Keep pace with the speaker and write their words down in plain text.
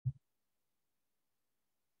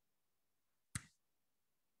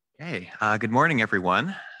Hey, good morning,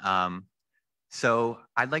 everyone. So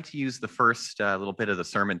I'd like to use the first little bit of the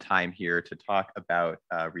sermon time here to talk about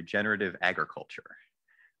regenerative agriculture,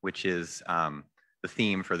 which is the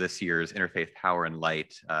theme for this year's Interfaith Power and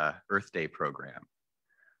Light Earth Day program.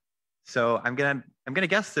 So I'm gonna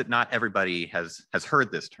guess that not everybody has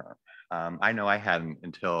heard this term. I know I hadn't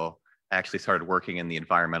until I actually started working in the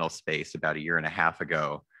environmental space about 1.5 years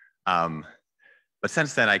ago. But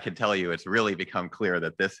since then, I can tell you it's really become clear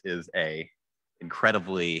that this is a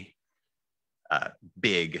incredibly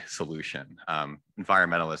big solution.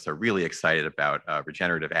 Environmentalists are really excited about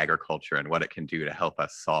regenerative agriculture and what it can do to help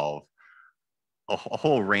us solve a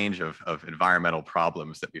whole range of environmental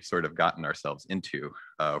problems that we've sort of gotten ourselves into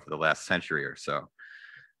over the last century or so.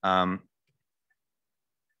 If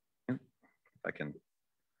I can,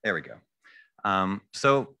 there we go.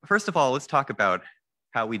 So first of all, let's talk about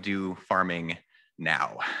how we do farming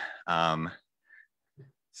now.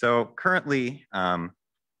 So currently,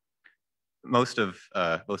 most of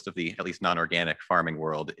the at least non-organic farming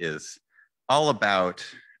world is all about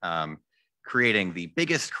creating the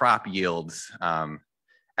biggest crop yields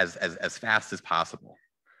as fast as possible.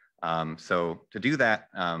 So to do that,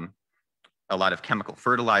 a lot of chemical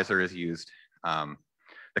fertilizer is used. The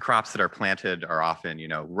crops that are planted are often,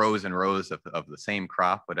 rows and rows of the same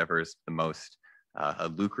crop, whatever is the most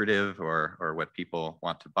lucrative or what people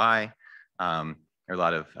want to buy. There are a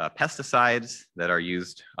lot of pesticides that are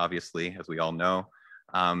used, obviously, as we all know,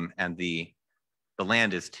 and the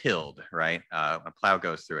land is tilled, right? When a plow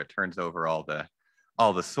goes through, it turns over all the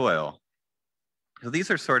soil. So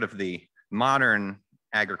these are sort of the modern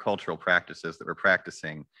agricultural practices that we're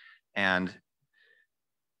practicing, and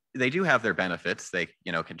they do have their benefits. They,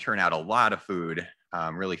 can churn out a lot of food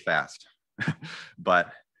really fast,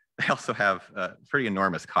 but they also have pretty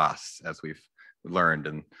enormous costs, as we've learned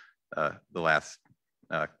in the last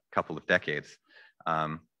couple of decades.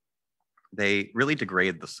 They really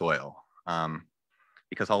degrade the soil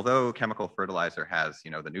because although chemical fertilizer has,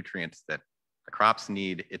 the nutrients that the crops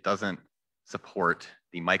need, it doesn't support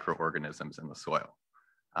the microorganisms in the soil.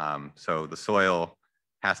 So the soil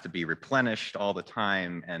has to be replenished all the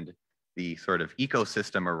time, and the sort of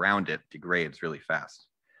ecosystem around it degrades really fast.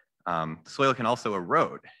 The soil can also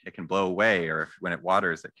erode. It can blow away, or when it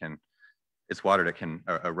waters, it can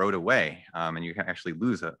erode away, and you can actually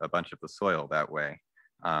lose a bunch of the soil that way.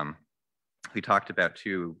 We talked about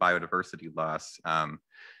too biodiversity loss,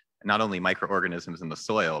 not only microorganisms in the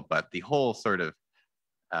soil, but the whole sort of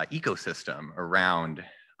ecosystem around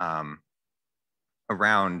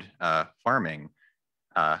farming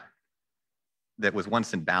that was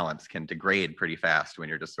once in balance can degrade pretty fast when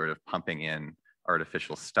you're just sort of pumping in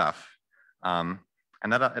artificial stuff. And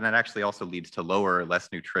that actually also leads to lower, less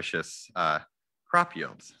nutritious crop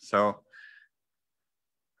yields. So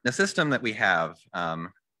the system that we have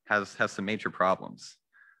has some major problems.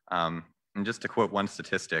 And just to quote one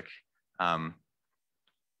statistic,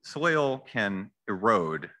 soil can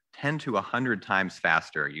erode 10 to 100 times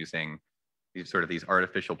faster using these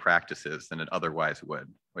artificial practices than it otherwise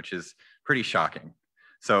would, which is pretty shocking.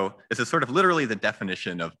 So this is sort of literally the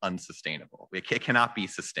definition of unsustainable. It cannot be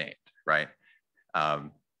sustained, right?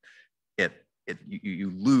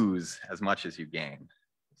 You lose as much as you gain,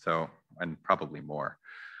 so, and probably more.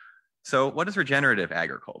 So what is regenerative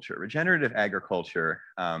agriculture? Regenerative agriculture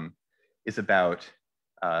is about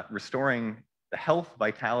restoring the health,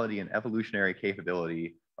 vitality, and evolutionary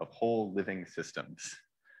capability of whole living systems.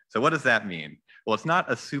 So what does that mean? Well, it's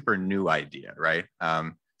not a super new idea, right?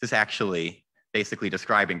 This is actually basically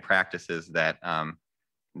describing practices that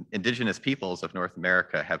indigenous peoples of North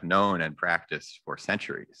America have known and practiced for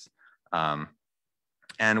centuries.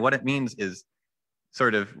 And what it means is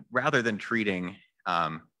sort of, rather than treating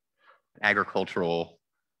agricultural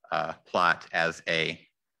plot as a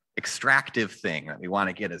extractive thing, that we want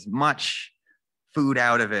to get as much food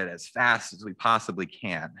out of it as fast as we possibly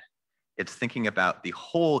can, it's thinking about the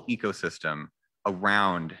whole ecosystem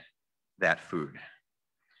around that food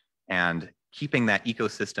and keeping that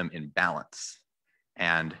ecosystem in balance,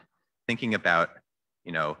 and thinking about,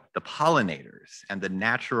 the pollinators and the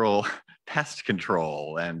natural pest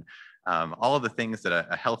control and all of the things that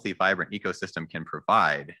a healthy, vibrant ecosystem can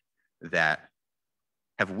provide that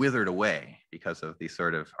have withered away because of these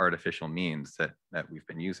sort of artificial means that we've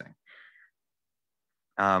been using.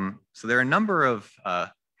 So there are a number of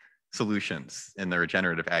solutions in the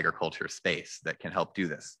regenerative agriculture space that can help do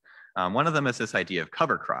this. One of them is this idea of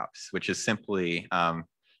cover crops, which is simply the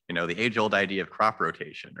age-old idea of crop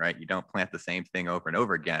rotation, right? You don't plant the same thing over and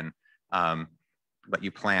over again, but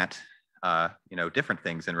you plant different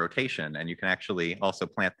things in rotation, and you can actually also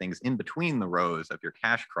plant things in between the rows of your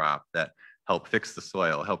cash crop that help fix the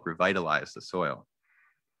soil, help revitalize the soil.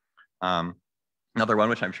 Another one,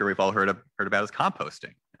 which I'm sure we've all heard about, is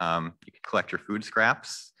composting. You can collect your food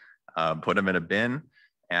scraps, put them in a bin,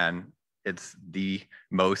 and it's the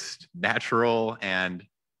most natural and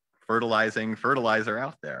fertilizer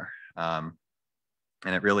out there. And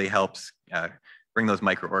it really helps bring those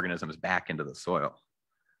microorganisms back into the soil.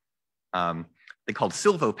 They called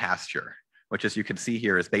silvopasture, which, as you can see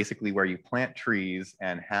here, is basically where you plant trees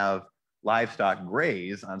and have livestock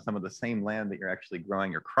graze on some of the same land that you're actually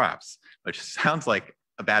growing your crops, which sounds like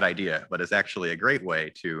a bad idea, but is actually a great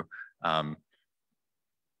way to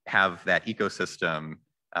have that ecosystem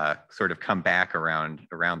sort of come back around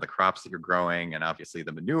the crops that you're growing. And obviously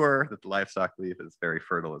the manure that the livestock leave is very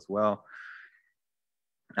fertile as well.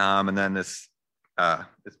 And then this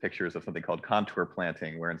picture is of something called contour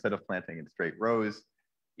planting, where instead of planting in straight rows,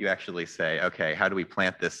 you actually say, okay, how do we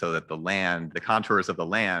plant this so that the contours of the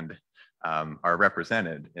land are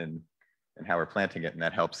represented in how we're planting it, and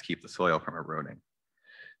that helps keep the soil from eroding.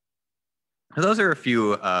 So those are a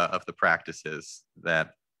few of the practices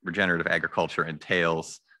that regenerative agriculture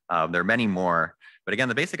entails. There are many more, but again,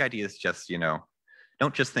 the basic idea is just,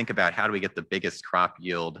 don't just think about how do we get the biggest crop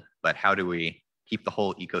yield, but how do we keep the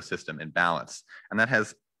whole ecosystem in balance? And that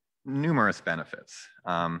has numerous benefits.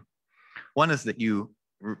 One is that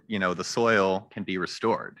the soil can be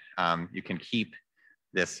restored. You can keep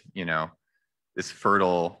this, this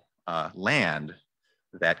fertile land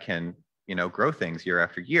that can, grow things year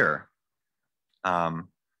after year.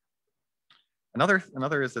 Another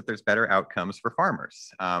is that there's better outcomes for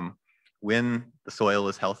farmers. When the soil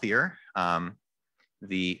is healthier,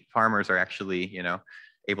 the farmers are actually,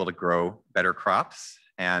 able to grow better crops,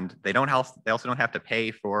 and they also don't have to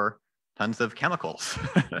pay for tons of chemicals,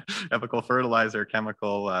 chemical fertilizer,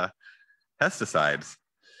 chemical pesticides.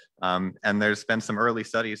 And there's been some early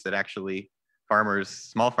studies that actually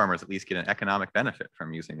small farmers at least, get an economic benefit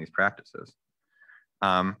from using these practices.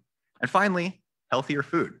 And finally, healthier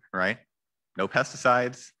food, right? No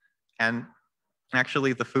pesticides, and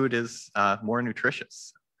actually the food is more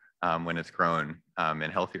nutritious when it's grown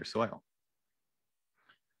in healthier soil.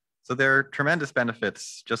 So there are tremendous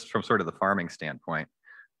benefits just from sort of the farming standpoint,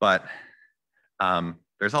 but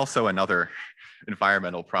there's also another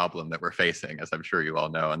environmental problem that we're facing, as I'm sure you all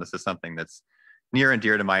know, and this is something that's near and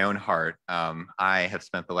dear to my own heart. I have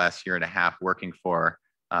spent the last year and a half working for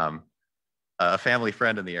a family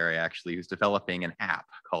friend in the area, actually, who's developing an app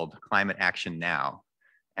called Climate Action Now.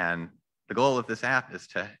 And the goal of this app is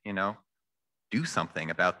to, do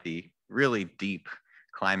something about the really deep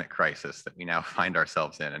climate crisis that we now find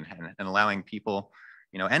ourselves in, and allowing people,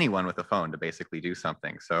 anyone with a phone to basically do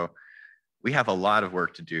something. So we have a lot of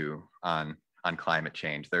work to do on climate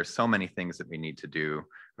change. There's so many things that we need to do.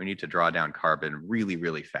 We need to draw down carbon really,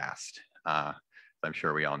 really fast, as I'm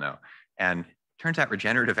sure we all know. And turns out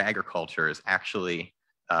regenerative agriculture is actually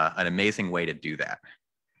an amazing way to do that.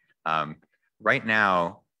 Right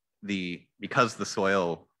now, because the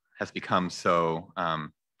soil has become so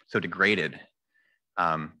degraded,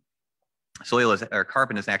 carbon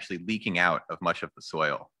is actually leaking out of much of the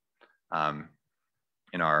soil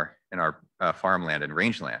in our farmland and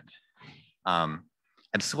rangeland. And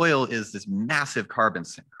soil is this massive carbon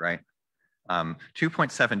sink, right?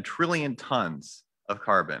 2.7 trillion tons of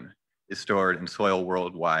carbon is stored in soil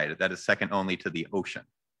worldwide. That is second only to the ocean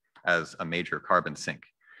as a major carbon sink.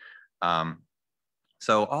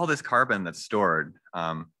 So all this carbon that's stored,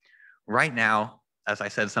 right now, as I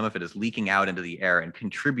said, some of it is leaking out into the air and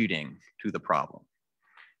contributing to the problem.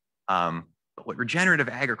 But what regenerative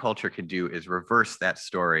agriculture can do is reverse that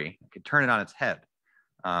story. It can turn it on its head.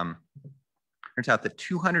 Turns out that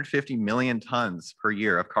 250 million tons per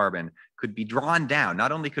year of carbon could be drawn down.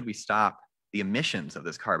 Not only could we stop the emissions of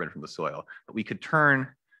this carbon from the soil, but we could turn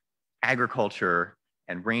agriculture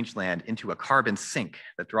and rangeland into a carbon sink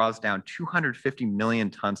that draws down 250 million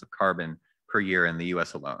tons of carbon per year in the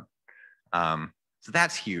US alone. So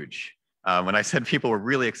that's huge. When I said people were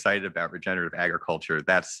really excited about regenerative agriculture,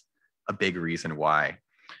 that's a big reason why.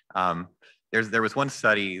 There was one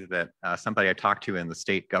study that somebody I talked to in the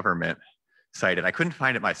state government cited. I couldn't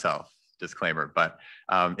find it myself, disclaimer, but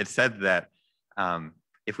it said that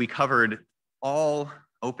if we covered all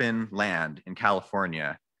open land in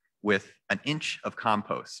California with an inch of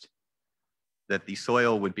compost, that the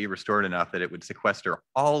soil would be restored enough that it would sequester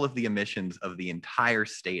all of the emissions of the entire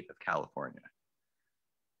state of California.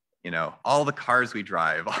 All the cars we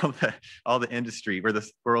drive, all the industry. We're the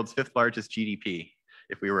world's 5th largest GDP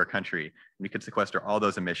if we were a country. We could sequester all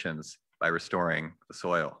those emissions by restoring the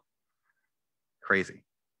soil. crazy.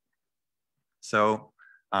 So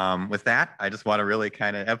with that, I just want to really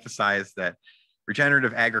kind of emphasize that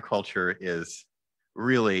regenerative agriculture is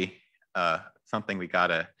really something we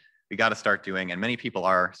gotta start doing, and many people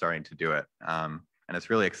are starting to do it, and it's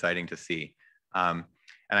really exciting to see. And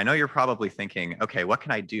I know you're probably thinking, okay, what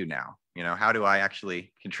can I do now? You know, how do I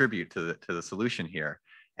actually contribute to the solution here?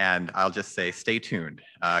 And I'll just say, stay tuned,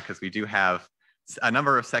 because we do have a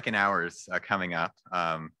number of second hours coming up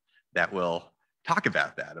that will talk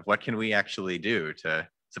about that, of what can we actually do to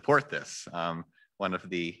support this. One of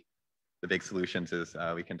the big solutions is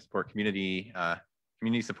we can support community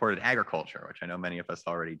supported agriculture, which I know many of us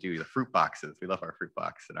already do. The fruit boxes, we love our fruit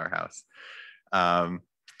box in our house.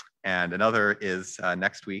 And another is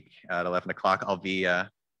next week at 11 o'clock, I'll be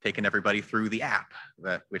taking everybody through the app,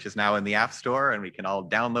 which is now in the App Store, and we can all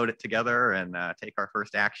download it together and take our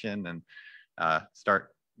first action and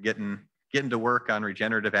start getting to work on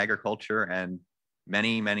regenerative agriculture and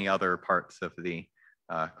many, many other parts of the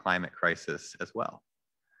climate crisis as well.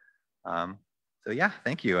 So yeah,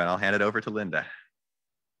 thank you, and I'll hand it over to Linda.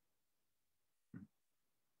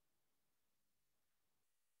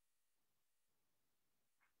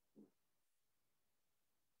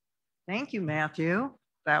 Thank you, Matthew.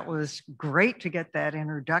 That was great to get that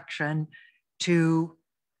introduction to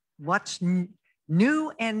what's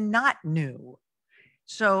new and not new.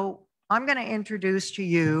 So I'm going to introduce to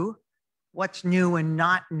you what's new and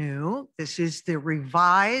not new. This is the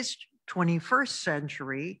revised 21st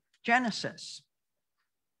century Genesis.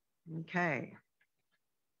 Okay.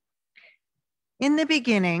 In the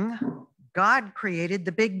beginning, God created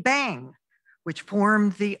the Big Bang, which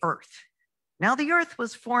formed the earth. Now the earth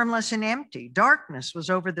was formless and empty. Darkness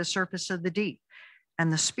was over the surface of the deep,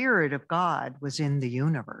 and the Spirit of God was in the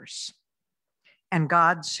universe. And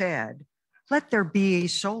God said, "Let there be a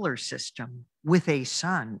solar system with a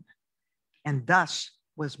sun." And thus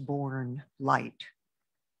was born light.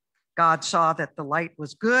 God saw that the light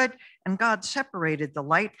was good, and God separated the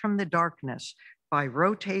light from the darkness by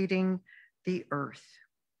rotating the earth.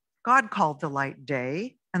 God called the light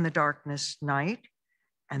day and the darkness night,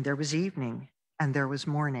 and there was evening and there was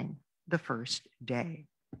morning, the first day.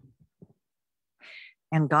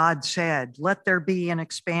 And God said, "Let there be an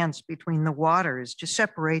expanse between the waters to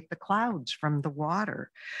separate the clouds from the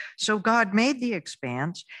water." So God made the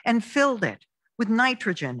expanse and filled it with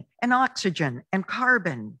nitrogen and oxygen and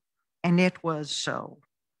carbon, and it was so.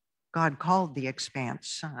 God called the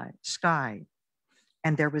expanse sky,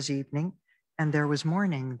 and there was evening and there was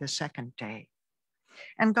morning the second day.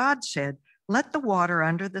 And God said, "Let the water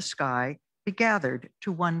under the sky be gathered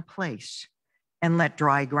to one place, and let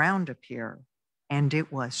dry ground appear." And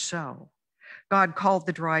it was so. God called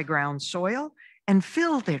the dry ground soil and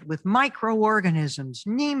filled it with microorganisms,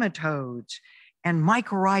 nematodes, and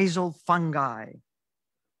mycorrhizal fungi.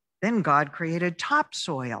 Then God created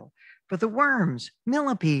topsoil for the worms,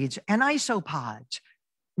 millipedes, and isopods.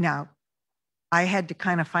 Now, I had to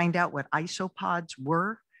kind of find out what isopods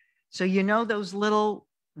were. So you know those little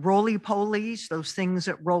roly-polies, those things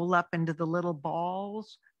that roll up into the little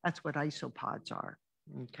balls? That's what isopods are,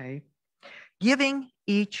 okay? Giving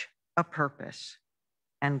each a purpose,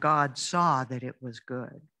 and God saw that it was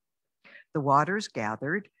good. The waters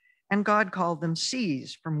gathered, and God called them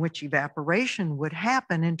seas, from which evaporation would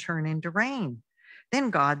happen and turn into rain.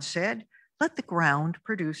 Then God said, "Let the ground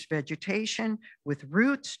produce vegetation with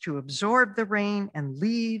roots to absorb the rain and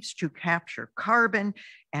leaves to capture carbon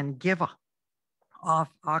and give off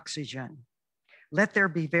oxygen. Let there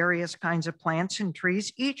be various kinds of plants and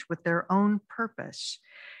trees, each with their own purpose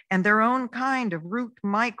and their own kind of root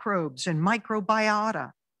microbes and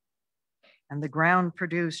microbiota." And the ground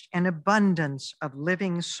produced an abundance of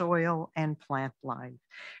living soil and plant life.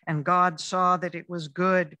 And God saw that it was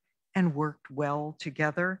good and worked well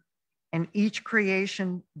together, and each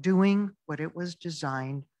creation doing what it was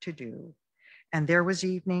designed to do. And there was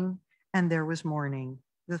evening and there was morning,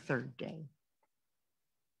 the third day.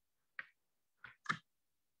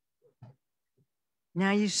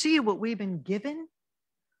 Now you see what we've been given?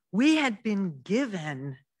 We had been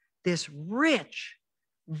given this rich,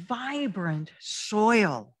 vibrant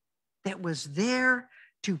soil that was there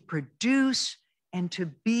to produce and to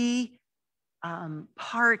be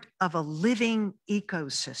part of a living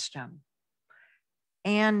ecosystem.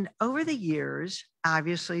 And over the years,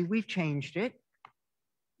 obviously, we've changed it,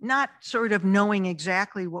 not sort of knowing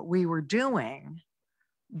exactly what we were doing,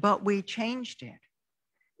 but we changed it.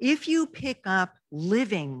 If you pick up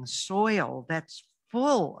living soil that's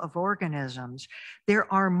full of organisms,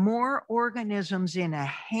 there are more organisms in a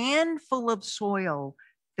handful of soil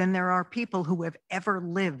than there are people who have ever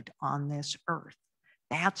lived on this earth.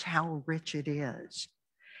 That's how rich it is.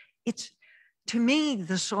 It's, to me,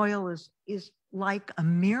 the soil is like a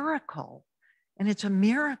miracle, and it's a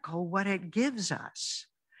miracle what it gives us.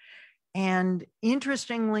 And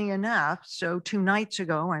interestingly enough, so 2 nights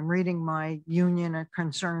ago, I'm reading my Union of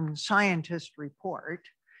Concerned Scientists report,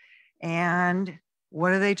 and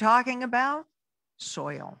what are they talking about?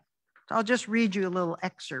 Soil. So I'll just read you a little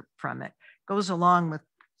excerpt from it. It goes along with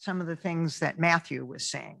some of the things that Matthew was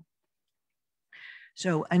saying.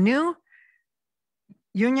 So a new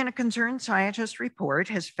Union of Concerned Scientists report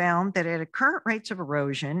has found that at current rates of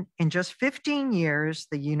erosion, in just 15 years,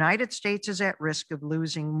 the United States is at risk of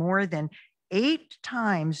losing more than 8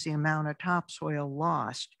 times the amount of topsoil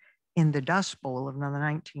lost in the Dust Bowl of the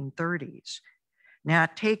 1930s. Now,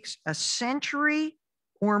 it takes a century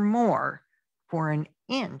or more for an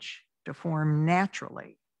inch to form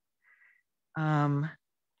naturally. And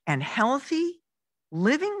healthy,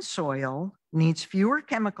 living soil needs fewer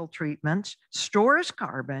chemical treatments, stores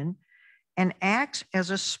carbon, and acts as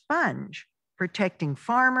a sponge, protecting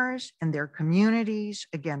farmers and their communities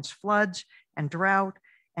against floods and drought,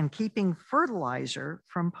 and keeping fertilizer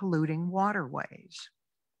from polluting waterways.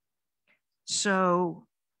 So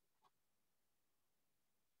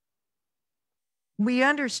we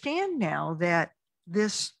understand now that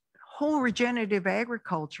this whole regenerative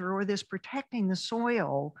agriculture, or this protecting the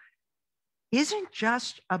soil, isn't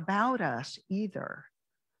just about us either.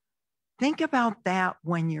 Think about that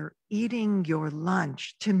when you're eating your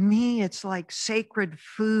lunch. To me, it's like sacred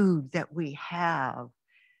food that we have,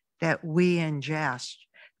 that we ingest.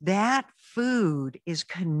 That food is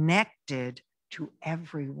connected to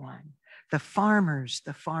everyone. The farmers,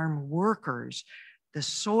 the farm workers, the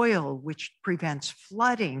soil, which prevents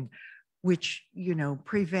flooding, which,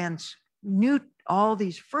 prevents all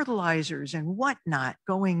these fertilizers and whatnot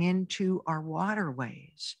going into our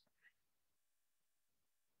waterways.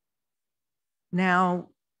 Now,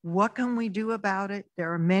 what can we do about it?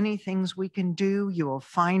 There are many things we can do. You will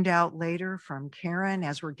find out later from Karen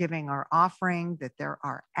as we're giving our offering that there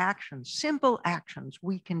are actions, simple actions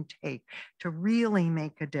we can take to really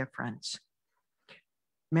make a difference.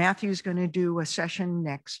 Matthew's going to do a session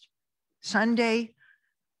next Sunday.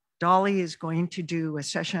 Dolly is going to do a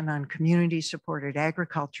session on community-supported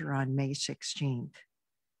agriculture on May 16th.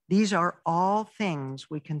 These are all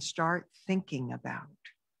things we can start thinking about.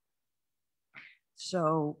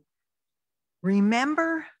 So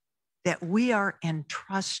remember that we are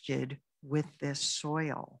entrusted with this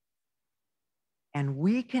soil, and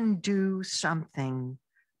we can do something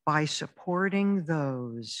by supporting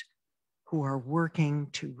those who are working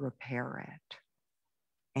to repair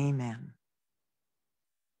it. Amen.